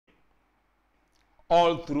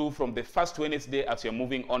all through from the first Wednesday as you're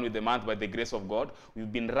moving on with the month by the grace of God,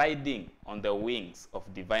 we've been riding on the wings of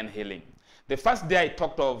divine healing. The first day I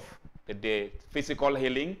talked of the physical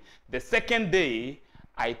healing. The second day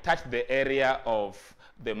I touched the area of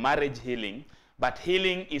the marriage healing. But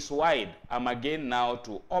healing is wide. I'm again now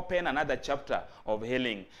to open another chapter of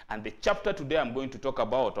healing. And the chapter today I'm going to talk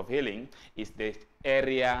about of healing is the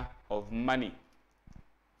area of money,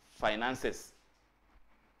 finances.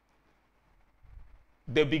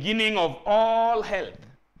 The beginning of all health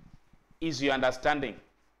is your understanding,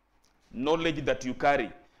 knowledge that you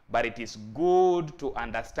carry. But it is good to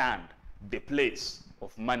understand the place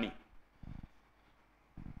of money.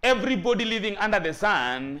 Everybody living under the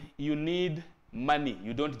sun, you need money.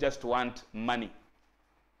 You don't just want money.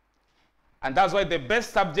 And that's why the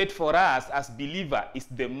best subject for us as believer is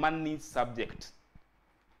the money subject.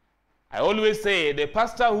 I always say the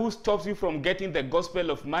pastor who stops you from getting the gospel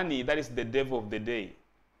of money, that is the devil of the day.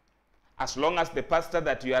 As long as the pastor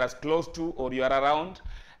that you are as close to or you are around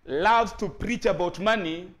loves to preach about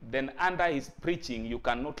money, then under his preaching you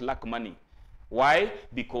cannot lack money. Why?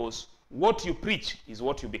 Because what you preach is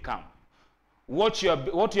what you become. What you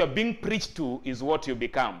are being preached to is what you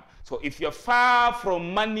become. So if you're far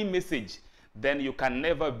from money message, then you can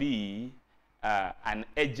never be an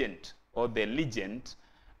agent or the legend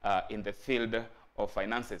in the field of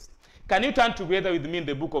finances. Can you turn together with me in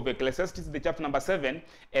the book of Ecclesiastes, the chapter number 7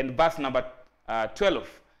 and verse number 12?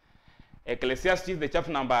 Ecclesiastes, the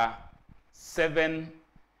chapter number 7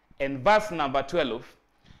 and verse number 12.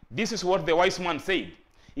 This is what the wise man said.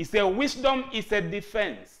 He said, wisdom is a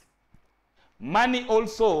defense. Money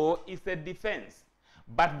also is a defense.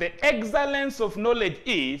 But the excellence of knowledge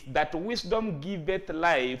is that wisdom giveth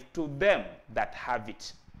life to them that have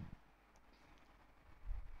it.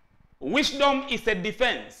 Wisdom is a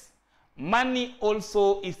defense. Money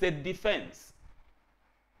also is a defense.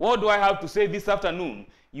 What do I have to say this afternoon?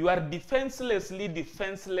 You are defenselessly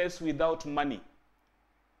defenseless without money.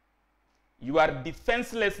 You are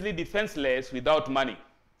defenselessly defenseless without money.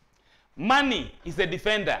 Money is a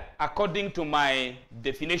defender according to my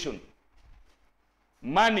definition.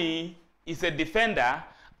 Money is a defender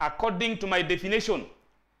according to my definition.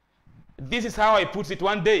 This is how I put it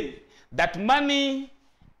one day, that money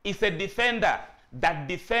is a defender that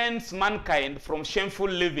defends mankind from shameful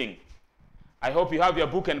living. I hope you have your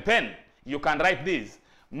book and pen. You can write this.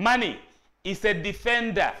 Money is a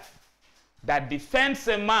defender that defends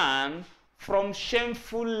a man from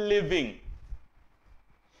shameful living.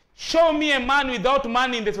 Show me a man without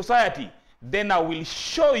money in the society, then I will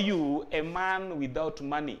show you a man without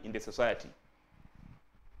money in the society.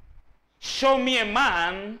 Show me a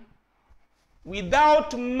man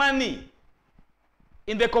without money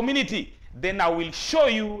in the community, then I will show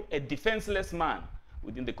you a defenseless man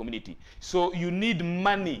within the community. So you need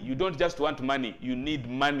money. You don't just want money. You need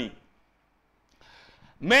money.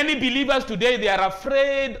 Many believers today, they are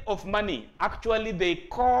afraid of money. Actually, they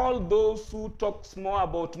call those who talk more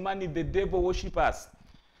about money the devil worshippers.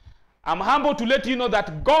 I'm humble to let you know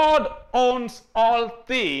that God owns all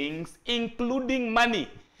things, including money.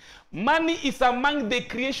 Money is among the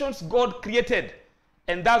creations God created.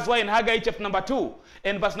 And that's why in Haggai chapter number 2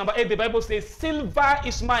 and verse number 8, the Bible says, silver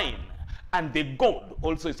is mine, and the gold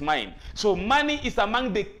also is mine. So money is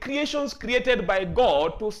among the creations created by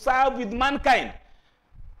God to serve with mankind.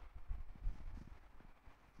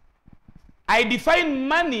 I define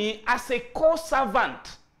money as a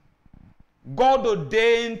co-servant God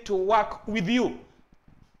ordained to work with you.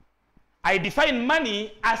 I define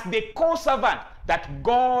money as the co-servant that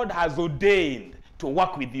God has ordained to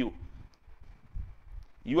work with you.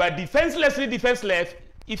 You are defenselessly defenseless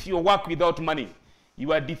if you work without money.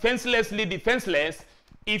 You are defenselessly defenseless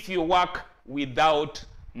if you work without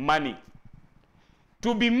money.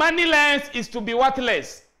 To be moneyless is to be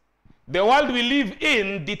worthless. The world we live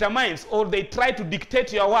in determines, or they try to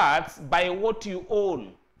dictate your words by what you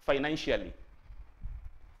own financially.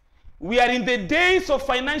 We are in the days of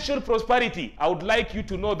financial prosperity. I would like you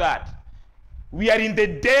to know that. We are in the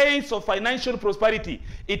days of financial prosperity.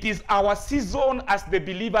 It is our season as the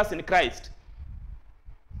believers in Christ.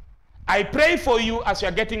 I pray for you, as you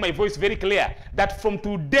are getting my voice very clear, that from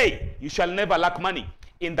today you shall never lack money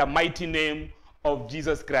in the mighty name of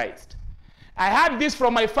Jesus Christ. I heard this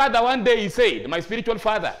from my father one day. He said, my spiritual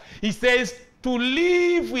father, he says, to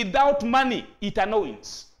live without money, it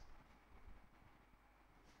annoys.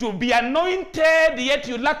 To be anointed yet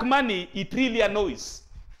you lack money, it really annoys.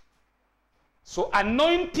 So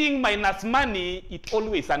anointing minus money, it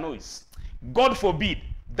always annoys. God forbid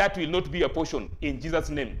That will not be your portion in Jesus'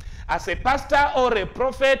 name. As a pastor or a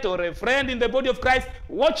prophet or a friend in the body of Christ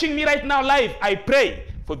watching me right now live, I pray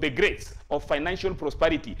for the grace of financial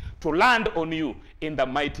prosperity to land on you in the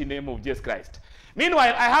mighty name of Jesus Christ.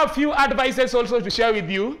 Meanwhile, I have few advices also to share with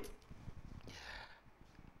you.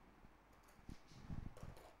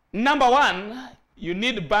 Number one, you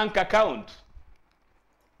need bank account.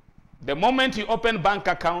 The moment you open bank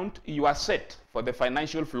account, you are set for the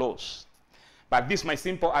financial flows. But this is my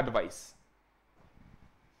simple advice.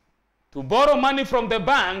 To borrow money from the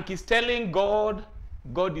bank is telling God,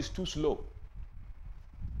 God is too slow.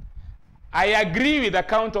 I agree with the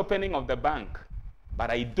account opening of the bank, but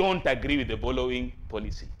I don't agree with the borrowing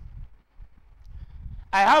policy.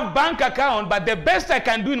 I have bank account, but the best I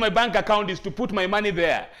can do in my bank account is to put my money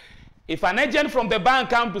there. If an agent from the bank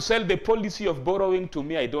comes to sell the policy of borrowing to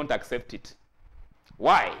me, I don't accept it.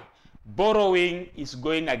 Why? Borrowing is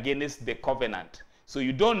going against the covenant. So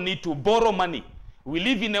you don't need to borrow money. We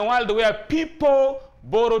live in a world where people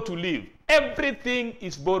borrow to live. Everything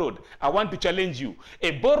is borrowed. I want to challenge you.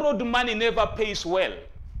 A borrowed money never pays well.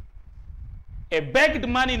 A begged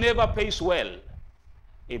money never pays well.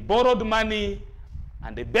 A borrowed money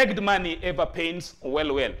and a begged money ever pays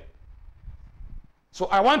well. So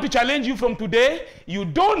I want to challenge you from today. You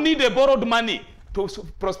don't need a borrowed money to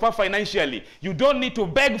prosper financially. You don't need to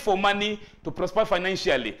beg for money to prosper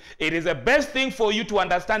financially. It is the best thing for you to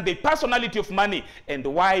understand the personality of money and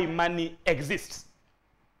why money exists.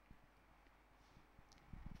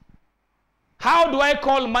 How do I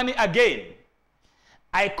call money again?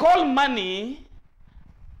 I call money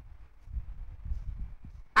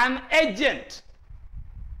an agent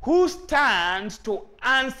who stands to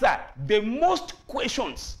answer the most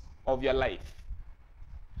questions of your life.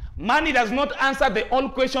 Money does not answer the all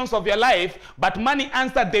questions of your life, but money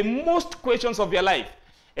answers the most questions of your life.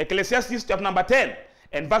 Ecclesiastes chapter number 10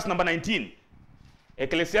 and verse number 19.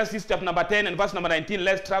 Ecclesiastes chapter number 10 and verse number 19.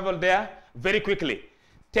 Let's travel there very quickly.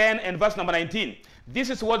 10 and verse number 19. This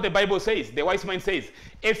is what the Bible says. The wise man says,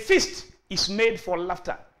 a feast is made for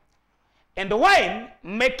laughter, and wine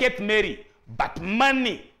maketh merry, but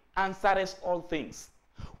money answereth all things.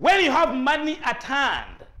 When you have money at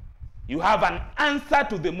hand, you have an answer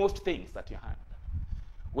to the most things at your hand.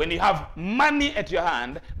 When you have money at your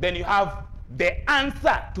hand, then you have the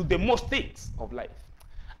answer to the most things of life.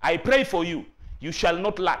 I pray for you. You shall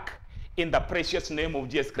not lack in the precious name of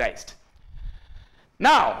Jesus Christ.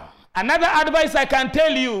 Now, another advice I can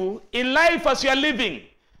tell you in life as you are living,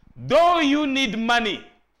 though you need money,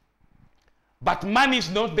 but money is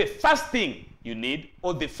not the first thing you need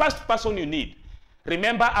or the first person you need.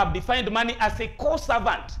 Remember, I've defined money as a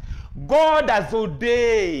co-servant. God has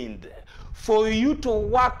ordained for you to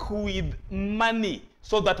work with money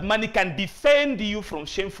so that money can defend you from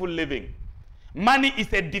shameful living. Money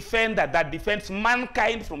is a defender that defends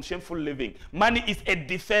mankind from shameful living. Money is a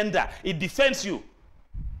defender. It defends you.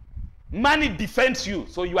 Money defends you.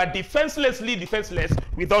 So you are defenselessly defenseless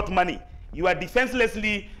without money. You are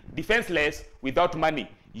defenselessly defenseless without money.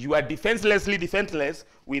 You are defenselessly defenseless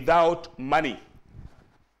without money.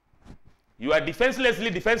 You are defenselessly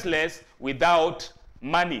defenseless without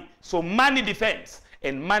money. So money defends,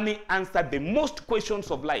 and money answers the most questions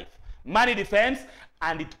of life. Money defends,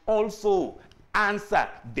 and it also answers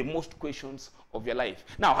the most questions of your life.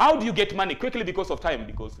 Now, how do you get money? Quickly, because of time,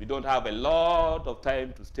 because we don't have a lot of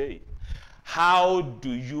time to stay. How do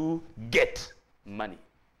you get money?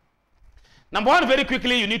 Number one, very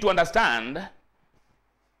quickly, you need to understand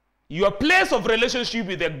your place of relationship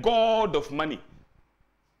with the God of money.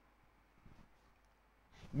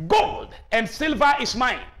 Gold and silver is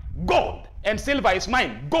mine. Gold and silver is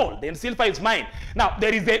mine. Gold and silver is mine. Now,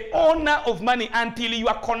 there is the owner of money. Until you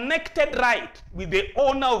are connected right with the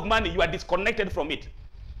owner of money, you are disconnected from it.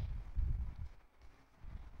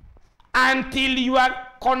 Until you are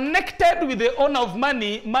connected with the owner of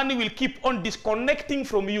money, money will keep on disconnecting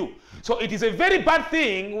from you. So it is a very bad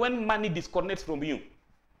thing when money disconnects from you.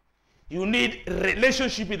 You need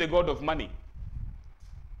relationship with the God of money.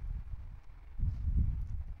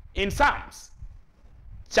 In Psalms,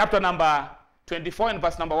 chapter number 24 and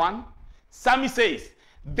verse number 1, Psalmist says,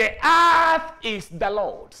 the earth is the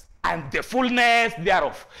Lord's and the fullness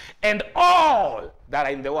thereof, and all that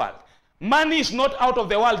are in the world. Money is not out of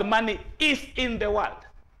the world. Money is in the world.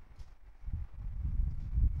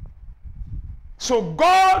 So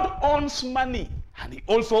God owns money, and he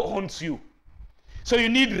also owns you. So you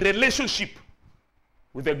need relationship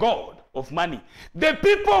with the God of money. The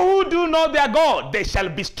people who do know their God, they shall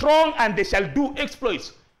be strong and they shall do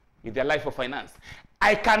exploits with their life of finance.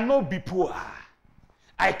 I cannot be poor.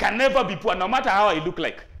 I can never be poor, no matter how I look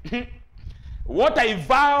like. What I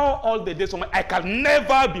vow all the days of my life, I can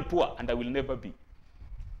never be poor, and I will never be.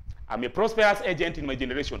 I'm a prosperous agent in my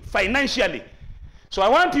generation, financially. So I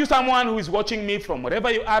want you, someone who is watching me from wherever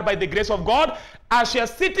you are, by the grace of God, as you are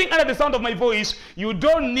sitting under the sound of my voice, you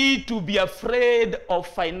don't need to be afraid of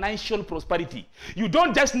financial prosperity. You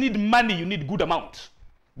don't just need money, you need good amount.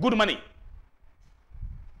 Good money.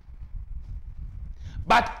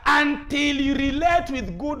 But until you relate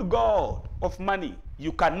with good God of money,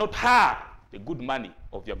 you cannot have the good money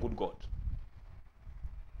of your good God.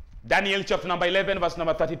 Daniel chapter number 11, verse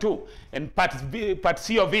number 32. And part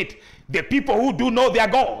C of it, the people who do know their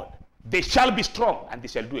God, they shall be strong and they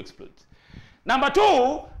shall do exploits. Number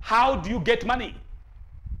 2, how do you get money?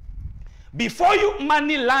 Before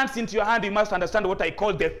money lands into your hand, you must understand what I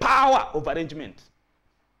call the power of arrangement.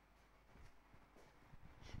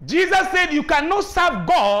 Jesus said you cannot serve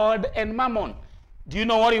God and mammon. Do you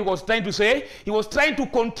know what he was trying to say? He was trying to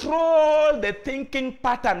control the thinking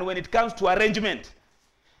pattern when it comes to arrangement.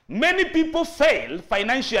 Many people fail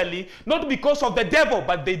financially, not because of the devil,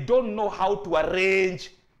 but they don't know how to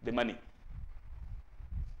arrange the money.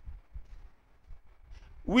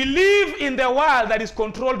 We live in the world that is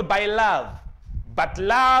controlled by love, but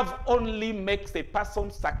love only makes a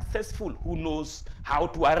person successful who knows how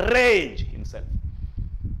to arrange himself.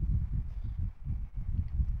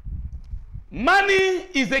 Money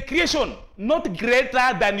is a creation, not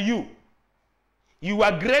greater than you. You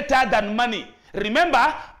are greater than money.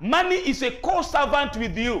 Remember, money is a co-servant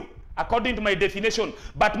with you, according to my definition.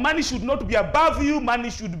 But money should not be above you.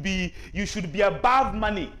 You should be above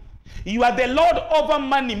money. You are the Lord over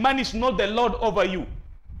money. Money is not the Lord over you.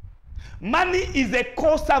 Money is a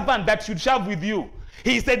co-servant that should serve with you.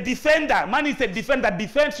 He is a defender. Money is a defender that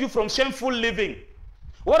defends you from shameful living.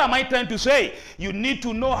 What am I trying to say? You need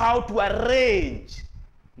to know how to arrange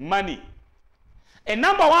money. And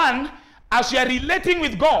number 1, as you are relating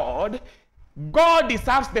with God, God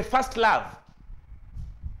deserves the first love.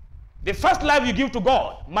 The first love you give to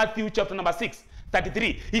God. Matthew chapter number 6,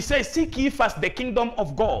 33. He says, seek ye first the kingdom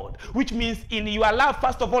of God, which means in your love,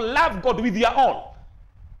 first of all, love God with your all.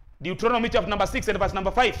 Deuteronomy chapter number 6 and verse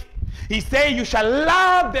number 5. He says, you shall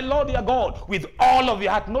love the Lord your God with all of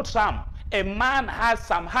your heart, not some. A man has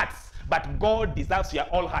some hearts, but God deserves your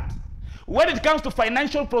all heart. When it comes to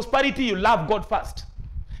financial prosperity, you love God first.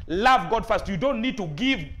 Love God first. You don't need to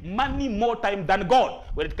give money more time than God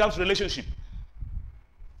when it comes to relationship.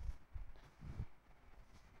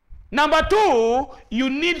 Number 2, you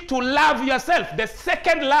need to love yourself. The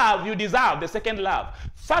second love you deserve, the second love.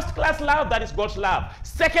 First class love, that is God's love.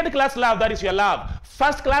 Second class love, that is your love.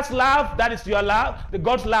 First class love, that is your love, the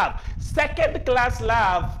God's love. Second class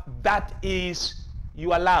love, that is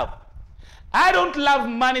your love. I don't love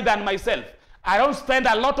money than myself. I don't spend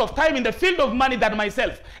a lot of time in the field of money than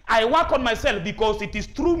myself. I work on myself because it is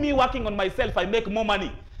through me working on myself I make more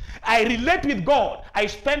money. I relate with God. I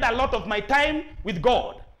spend a lot of my time with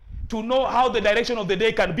God to know how the direction of the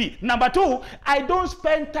day can be. Number 2, I don't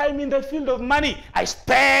spend time in the field of money. I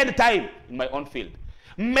spend time in my own field,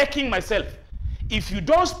 making myself. If you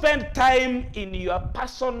don't spend time in your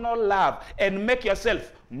personal love and make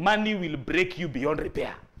yourself, money will break you beyond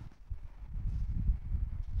repair.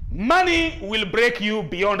 Money will break you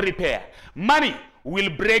beyond repair. Money will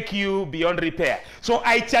break you beyond repair. So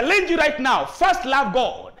I challenge you right now. First, love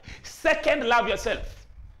God. Second, love yourself.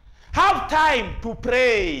 Have time to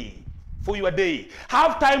pray for your day.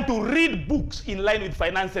 Have time to read books in line with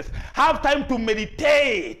finances. Have time to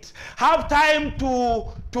meditate. Have time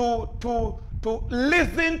to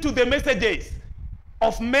listen to the messages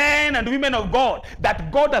of men and women of God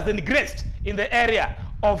that God has engraced in the area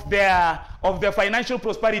of their financial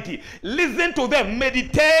prosperity. Listen to them,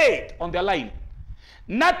 meditate on their line.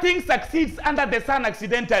 Nothing succeeds under the sun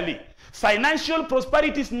accidentally. Financial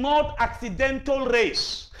prosperity is not accidental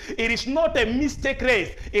race. It is not a mistake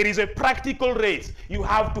race. It is a practical race. You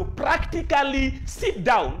have to practically sit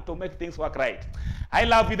down to make things work right. I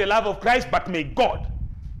love you the love of Christ, but may God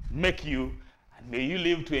make you, and may you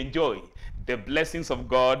live to enjoy the blessings of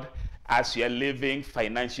God as you are living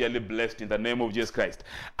financially blessed in the name of Jesus Christ.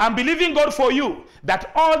 I'm believing God for you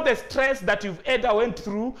that all the stress that you've ever went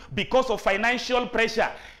through because of financial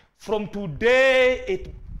pressure, from today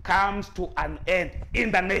it comes to an end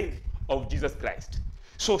in the name of Jesus Christ.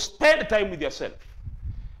 So spend time with yourself.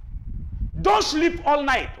 Don't sleep all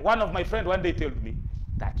night. One of my friends one day told me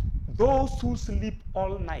that those who sleep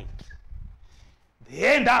all night,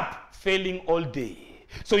 they end up failing all day.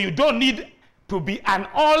 So you don't need to be an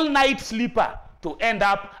all-night sleeper to end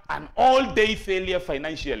up an all-day failure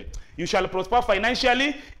financially. You shall prosper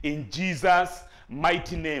financially in Jesus'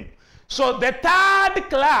 mighty name. So the third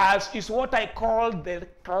class is what I call the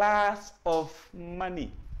class of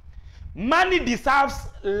money. Money deserves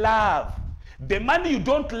love. The money you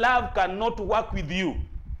don't love cannot work with you.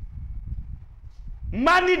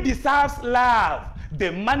 Money deserves love.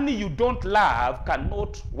 The money you don't love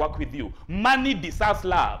cannot work with you. Money deserves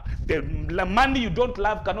love. The money you don't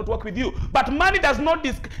love cannot work with you. But money does not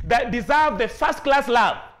deserve the first class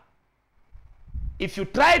love. If you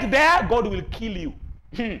try it there, God will kill you.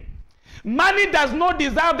 Money does not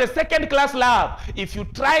deserve the second class love. If you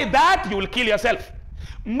try that, you will kill yourself.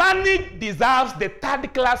 Money deserves the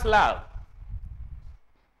third class love.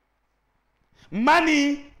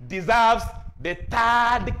 Money deserves the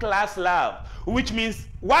third class love, which means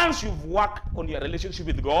once you've worked on your relationship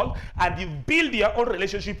with God and you've built your own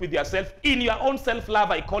relationship with yourself in your own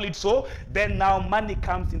self-love, I call it so, then now money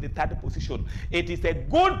comes in the third position. It is a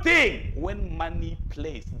good thing when money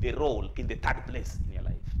plays the role in the third place in your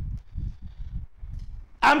life.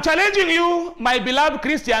 I'm challenging you, my beloved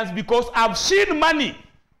Christians, because I've seen money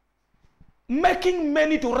making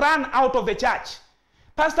many to run out of the church.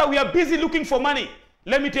 Pastor, we are busy looking for money.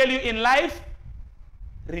 Let me tell you, in life,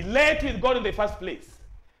 relate with God in the first place.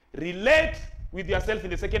 Relate with yourself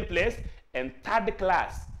in the second place. And third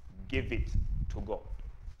class, give it to God,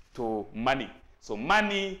 to money. So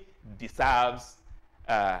money deserves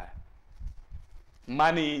the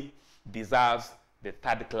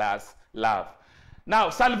third class love.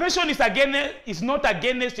 Now, salvation is not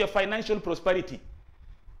against your financial prosperity.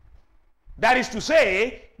 That is to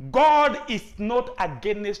say, God is not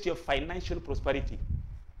against your financial prosperity.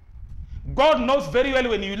 God knows very well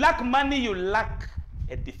when you lack money, you lack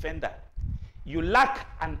a defender. You lack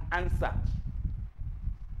an answer.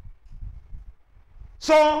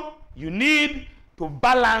 So, you need to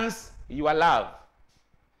balance your love.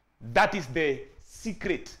 That is the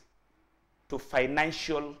secret to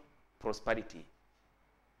financial prosperity.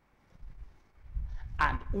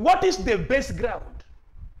 And what is the base ground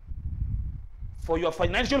for your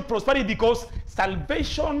financial prosperity? Because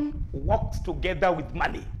salvation works together with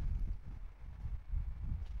money.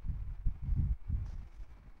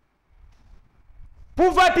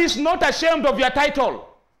 Poverty is not ashamed of your title.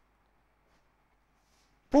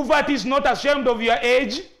 Poverty is not ashamed of your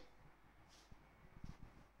age.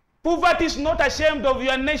 Poverty is not ashamed of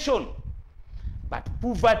your nation. But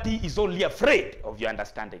poverty is only afraid of your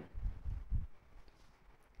understanding.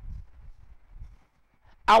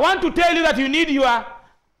 I want to tell you that you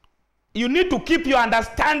need to keep your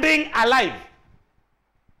understanding alive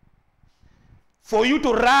for you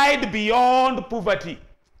to ride beyond poverty.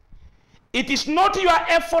 It is not your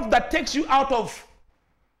effort that takes you out of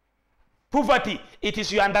poverty. It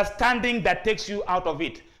is your understanding that takes you out of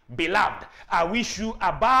it. Beloved, I wish you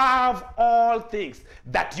above all things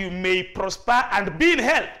that you may prosper and be in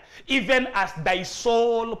health, even as thy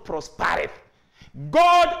soul prospereth.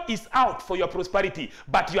 God is out for your prosperity,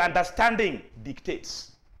 but your understanding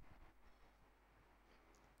dictates.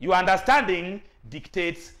 Your understanding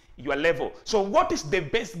dictates your level. So what is the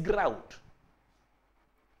best ground?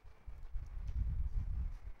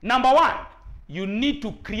 Number one, you need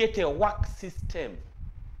to create a work system.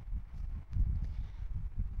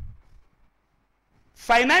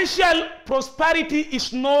 Financial prosperity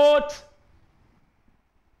is not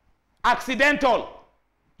accidental.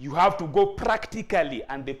 You have to go practically,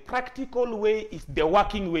 and the practical way is the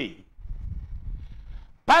working way.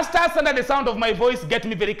 Pastors under the sound of my voice get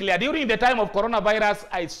me very clear. During the time of coronavirus,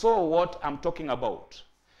 I saw what I'm talking about.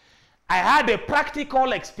 I had a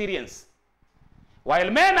practical experience. While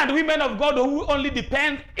men and women of God who only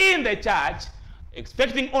depend in the church,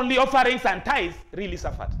 expecting only offerings and tithes, really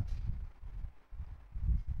suffered.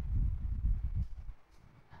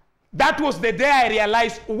 That was the day I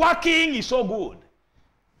realized working is so good.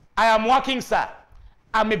 I am working, sir.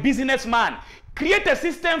 I'm a businessman. Create a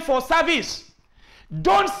system for service.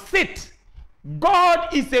 Don't sit.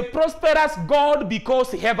 God is a prosperous God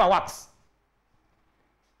because he ever works.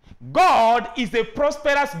 God is a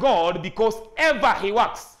prosperous God because ever he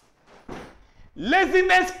works.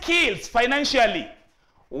 Laziness kills financially.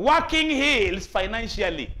 Working heals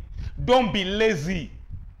financially. Don't be lazy.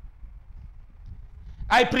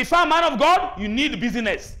 I prefer, man of God, you need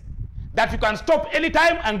business that you can stop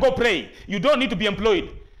anytime and go pray. You don't need to be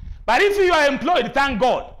employed. But if you are employed, thank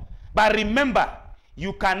God. But remember,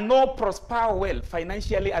 you cannot prosper well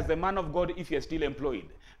financially as a man of God if you're still employed.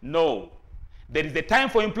 No. There is a time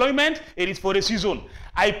for employment. It is for a season.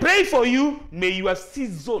 I pray for you, may your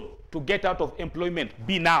season to get out of employment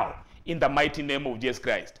be now, in the mighty name of Jesus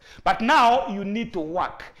Christ. But now you need to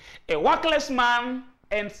work. A workless man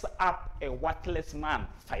ends up a worthless man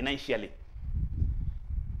financially.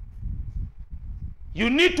 You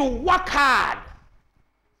need to work hard.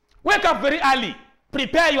 Wake up very early.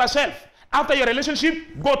 Prepare yourself. After your relationship,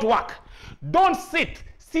 go to work. Don't sit.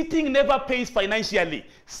 Sitting never pays financially.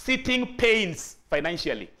 Sitting pains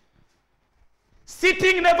financially.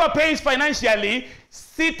 Sitting never pays financially.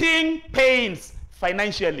 Sitting pains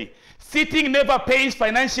financially. Sitting never pays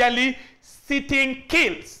financially. Sitting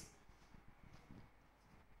kills.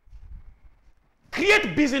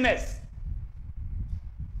 Create business.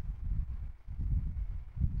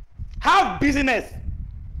 Have business.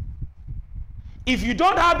 If you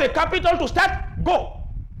don't have the capital to start, go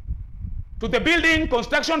to the building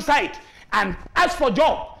construction site and ask for a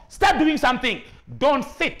job. Start doing something. Don't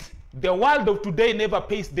sit. The world of today never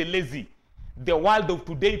pays the lazy. The world of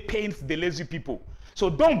today pains the lazy people. So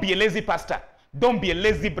don't be a lazy pastor. Don't be a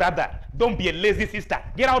lazy brother. Don't be a lazy sister.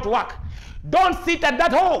 Get out to work. Don't sit at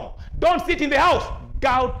that home. Don't sit in the house.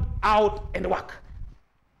 Go out and work.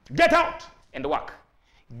 Get out and work.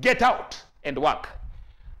 Get out and work.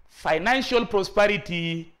 Financial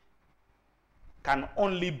prosperity can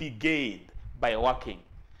only be gained by working.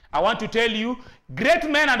 I want to tell you, great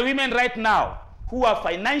men and women right now who are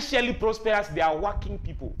financially prosperous, they are working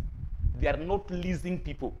people. They are not leasing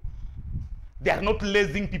people. They are not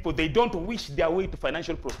lazy people. They don't wish their way to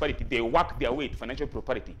financial prosperity. They work their way to financial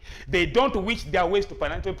prosperity. They don't wish their ways to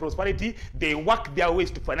financial prosperity. They work their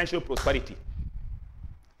ways to financial prosperity.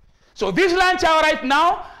 So this lunch hour right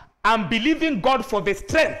now, I'm believing God for the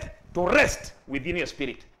strength to rest within your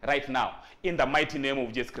spirit right now in the mighty name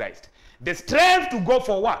of Jesus Christ. The strength to go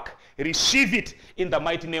for work, receive it in the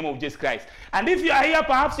mighty name of Jesus Christ. And if you are here,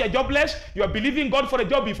 perhaps you are jobless, you are believing God for a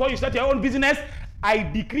job before you start your own business, I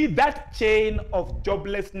decree that chain of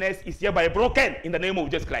joblessness is hereby broken in the name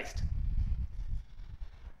of Jesus Christ.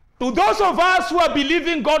 To those of us who are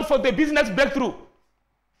believing God for the business breakthrough,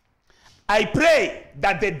 I pray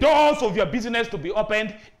that the doors of your business to be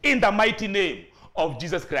opened in the mighty name of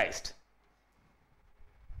Jesus Christ.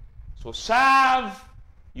 So serve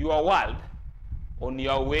your world on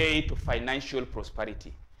your way to financial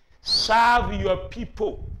prosperity. Serve your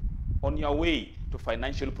people on your way to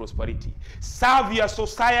financial prosperity. Serve your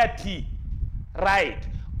society right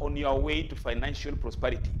on your way to financial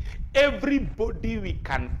prosperity. Everybody we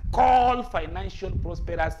can call financial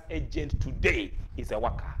prosperous agent today is a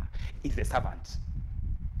worker, is a servant.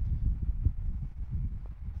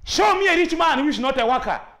 Show me a rich man who is not a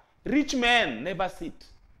worker. Rich men never sit.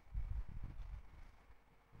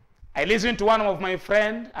 I listened to one of my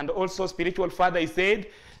friends and also spiritual father. He said,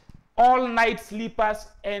 all night sleepers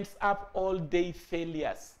ends up all day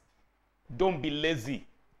failures. Don't be lazy.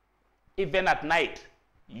 Even at night,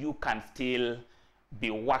 you can still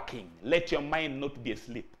be working. Let your mind not be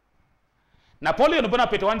asleep. Napoleon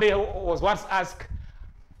Bonaparte one day was once asked,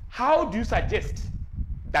 how do you suggest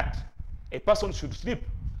that a person should sleep?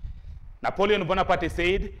 Napoleon Bonaparte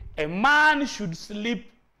said, a man should sleep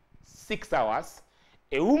 6 hours,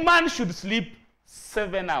 a woman should sleep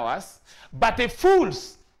 7 hours, but a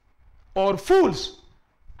fools are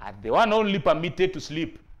the one only permitted to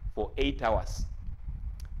sleep for 8 hours.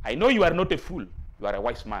 I know you are not a fool, you are a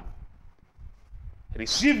wise man.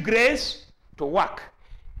 Receive grace to work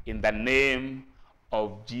in the name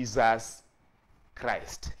of Jesus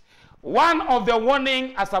Christ. One of the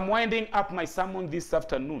warning as I'm winding up my sermon this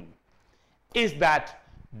afternoon is that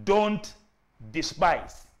don't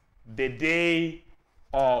despise the day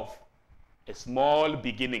of a small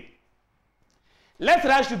beginning. Let's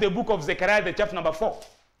rush to the book of Zechariah, the chapter number 4.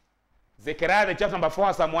 Zechariah, the chapter number 4,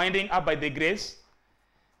 as I'm winding up by the grace.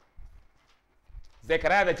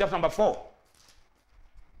 Zechariah, the chapter number 4.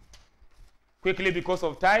 Quickly, because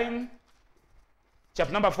of time.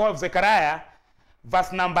 Chapter number 4 of Zechariah,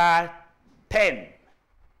 verse number 10.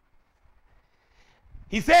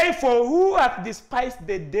 He said, for who hath despised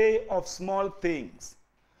the day of small things?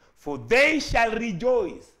 For they shall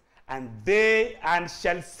rejoice, and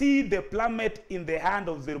shall see the plummet in the hand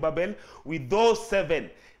of Zerubbabel with those 7.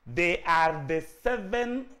 They are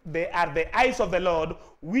the eyes of the Lord,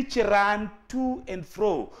 which run to and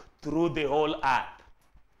fro through the whole earth.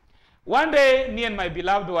 One day, me and my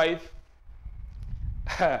beloved wife,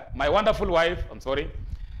 my wonderful wife,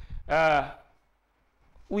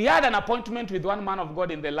 we had an appointment with one man of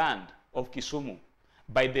God in the land of Kisumu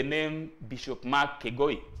by the name Bishop Mark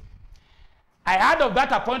Kegoi. I heard of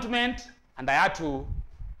that appointment and I had to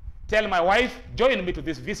tell my wife, join me to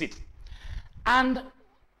this visit. And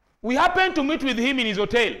we happened to meet with him in his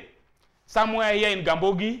hotel, somewhere here in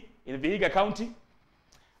Gambogi, in Vihiga County.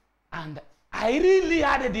 And I really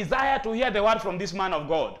had a desire to hear the word from this man of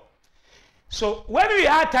God. So when we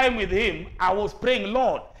had time with him, I was praying,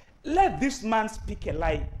 Lord, let this man speak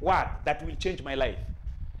a word that will change my life.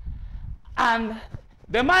 And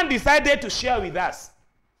the man decided to share with us.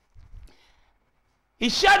 He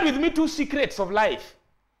shared with me 2 secrets of life.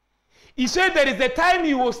 He said there is a time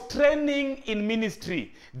he was training in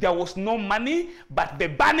ministry. There was no money, but the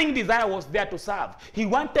burning desire was there to serve. He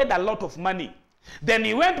wanted a lot of money. Then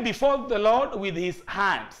he went before the Lord with his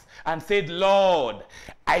hands and said, Lord,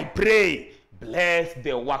 I pray, bless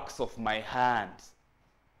the works of my hands.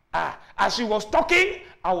 As she was talking,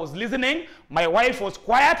 I was listening. My wife was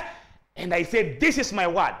quiet, and I said, this is my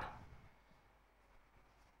word.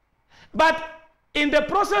 But in the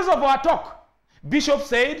process of our talk, Bishop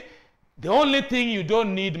said, the only thing you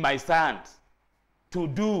don't need, my sons, to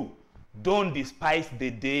do, don't despise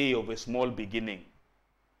the day of a small beginning.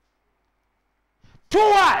 2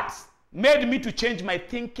 words made me to change my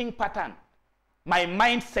thinking pattern, my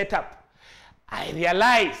mind setup. I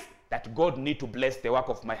realized that God needs to bless the work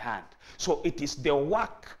of my hand. So it is the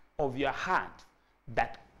work of your hand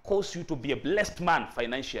that causes you to be a blessed man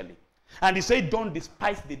financially. And he said, don't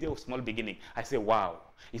despise the day of small beginning. I said, wow,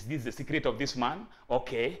 is this the secret of this man?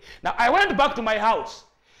 Okay. Now I went back to my house.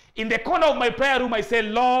 In the corner of my prayer room, I said,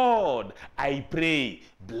 Lord, I pray,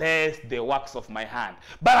 bless the works of my hand.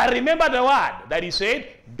 But I remember the word that he said,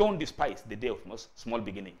 don't despise the day of small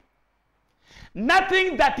beginning.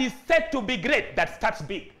 Nothing that is said to be great that starts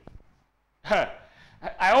big.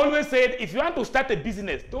 I always said, if you want to start a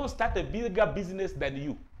business, don't start a bigger business than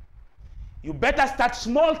you. You better start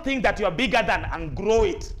small things that you are bigger than and grow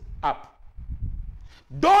it up.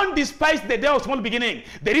 Don't despise the day of small beginning.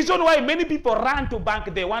 The reason why many people run to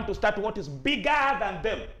bank, they want to start what is bigger than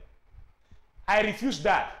them. I refuse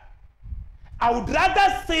that. I would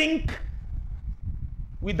rather sink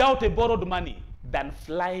without a borrowed money than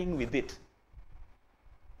flying with it.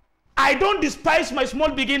 I don't despise my small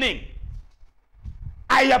beginning.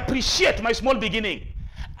 I appreciate my small beginning.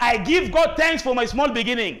 I give God thanks for my small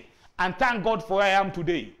beginning and thank God for where I am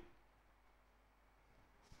today.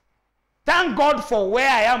 Thank God for where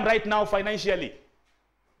I am right now financially.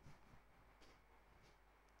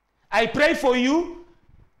 I pray for you.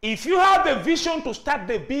 If you have the vision to start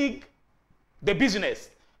the business,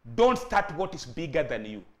 don't start what is bigger than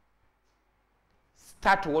you.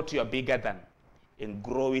 Start what you are bigger than and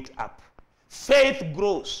grow it up. Faith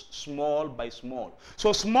grows small by small.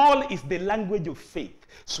 So small is the language of faith.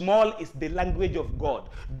 Small is the language of God.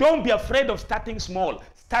 Don't be afraid of starting small.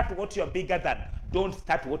 Start what you are bigger than. Don't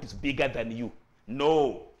start what is bigger than you.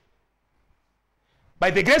 No.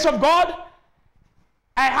 By the grace of God,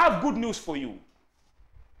 I have good news for you.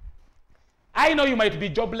 I know you might be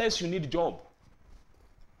jobless, you need a job.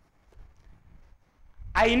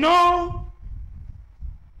 I know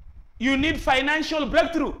you need financial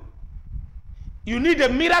breakthrough. You need a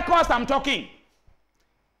miracle as I'm talking.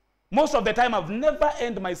 Most of the time, I've never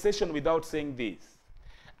ended my session without saying this.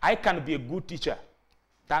 I can be a good teacher.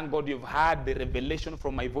 Thank God you've heard the revelation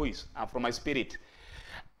from my voice and from my spirit.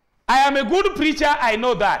 I am a good preacher, I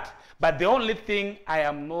know that. But the only thing I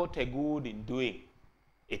am not a good in doing,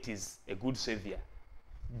 it is a good savior.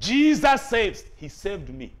 Jesus saves. He saved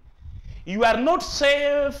me. You are not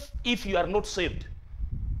saved if you are not saved.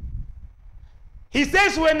 He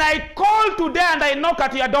says, when I call today and I knock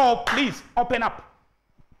at your door, please open up.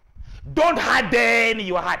 Don't harden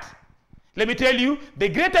your heart. Let me tell you, the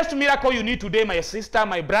greatest miracle you need today, my sister,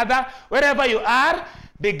 my brother, wherever you are,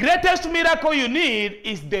 the greatest miracle you need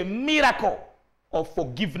is the miracle of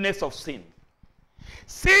forgiveness of sin.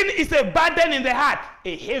 Sin is a burden in the heart,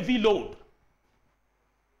 a heavy load.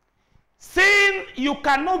 Sin, you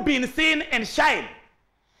cannot be in sin and shine.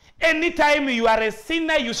 Anytime you are a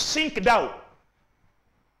sinner, you sink down.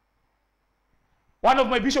 One of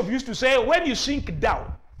my bishops used to say, when you sink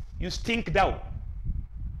down, you stink down.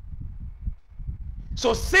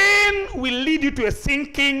 So sin will lead you to a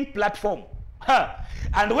sinking platform.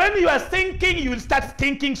 And when you are sinking, you will start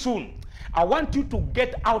stinking soon. I want you to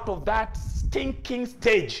get out of that stinking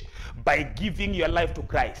stage by giving your life to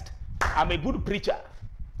Christ. I'm a good preacher,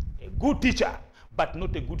 a good teacher, but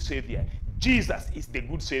not a good savior. Jesus is the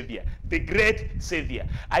good savior, the great savior.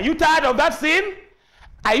 Are you tired of that sin?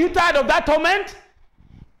 Are you tired of that torment?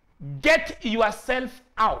 Get yourself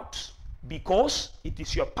out, because it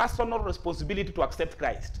is your personal responsibility to accept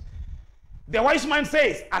Christ. The wise man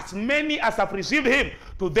says, as many as have received him,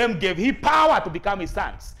 to them gave he power to become his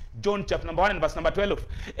sons. John chapter number 1 and verse number 12.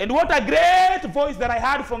 And what a great voice that I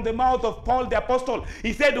heard from the mouth of Paul the apostle.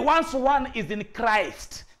 He said, once one is in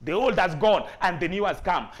Christ, The old has gone and the new has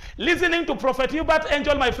come. Listening to Prophet Hubert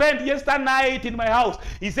Angel, my friend, yesterday night in my house,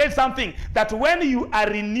 he said something that when you are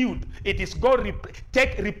renewed, it is God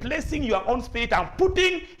replacing your own spirit and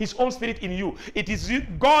putting his own spirit in you. It is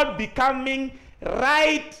God becoming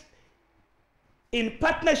right in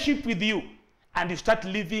partnership with you, and you start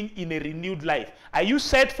living in a renewed life. Are you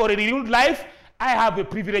set for a renewed life? I have a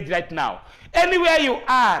privilege right now. Anywhere you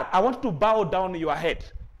are, I want to bow down your head.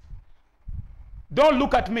 Don't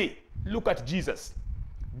look at me. Look at Jesus.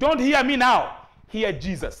 Don't hear me now. Hear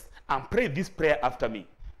Jesus and pray this prayer after me.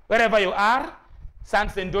 Wherever you are,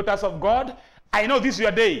 sons and daughters of God, I know this is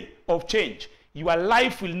your day of change. Your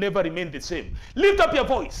life will never remain the same. Lift up your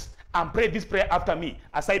voice and pray this prayer after me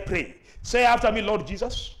as I pray. Say after me, Lord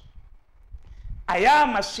Jesus, I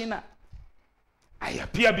am a sinner. I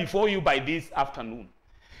appear before you by this afternoon.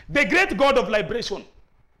 The great God of liberation,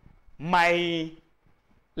 my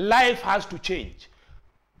life has to change.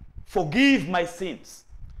 Forgive my sins.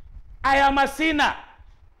 I am a sinner.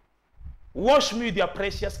 Wash me with your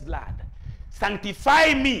precious blood.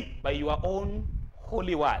 Sanctify me by your own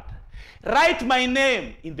holy word. Write my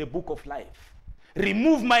name in the book of life.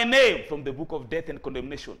 Remove my name from the book of death and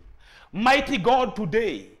condemnation. Mighty God,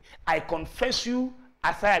 today I confess you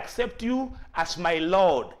as I accept you as my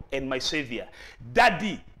Lord and my Savior.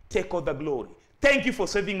 Daddy, take all the glory. Thank you for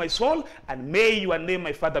saving my soul, and may your name,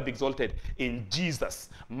 my Father, be exalted. In Jesus'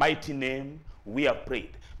 mighty name, we have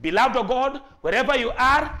prayed. Beloved of God, wherever you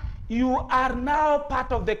are now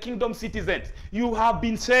part of the kingdom citizens. You have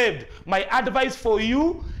been saved. My advice for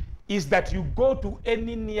you is that you go to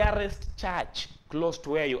any nearest church close to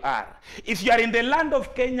where you are. If you are in the land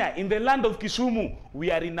of Kenya, in the land of Kisumu,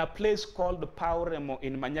 we are in a place called Pauremo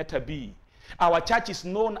in Mtishiby. Our church is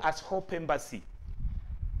known as Hope Embassy.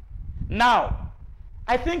 Now,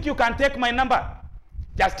 I think you can take my number.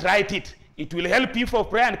 Just write it. It will help you for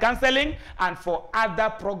prayer and counseling and for other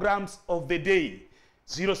programs of the day.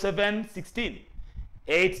 0716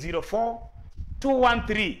 804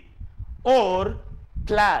 213 or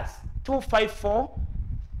plus 254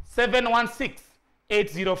 716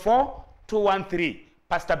 804 213.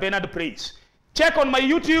 Pastor Benard Praise. Check on my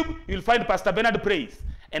YouTube, you'll find Pastor Benard Praise.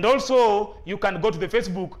 And also, you can go to the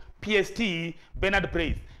Facebook, PST Benard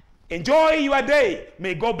Praise. Enjoy your day.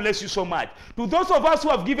 May God bless you so much. To those of us who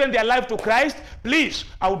have given their life to Christ, please,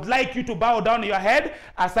 I would like you to bow down your head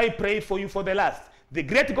as I pray for you for the last. The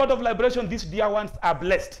great God of liberation, these dear ones are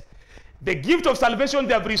blessed. The gift of salvation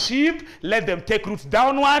they have received, let them take roots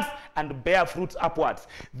downwards and bear fruits upwards.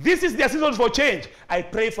 This is their season for change. I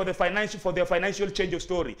pray for their financial change of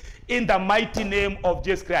story in the mighty name of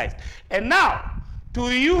Jesus Christ. And now,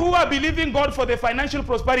 to you who are believing God for the financial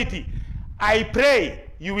prosperity, I pray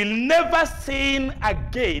you will never sin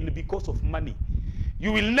again because of money.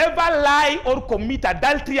 You will never lie or commit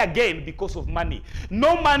adultery again because of money.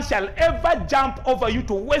 No man shall ever jump over you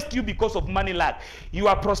to waste you because of money lack. You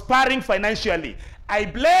are prospering financially. I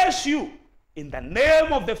bless you in the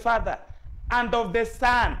name of the Father and of the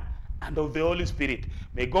Son and of the Holy Spirit.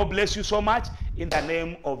 May God bless you so much in the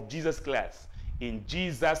name of Jesus Christ. In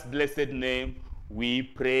Jesus' blessed name, we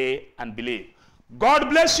pray and believe. God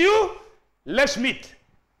bless you. Let's meet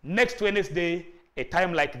next Wednesday, a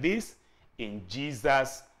time like this, in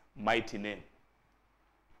Jesus' mighty name.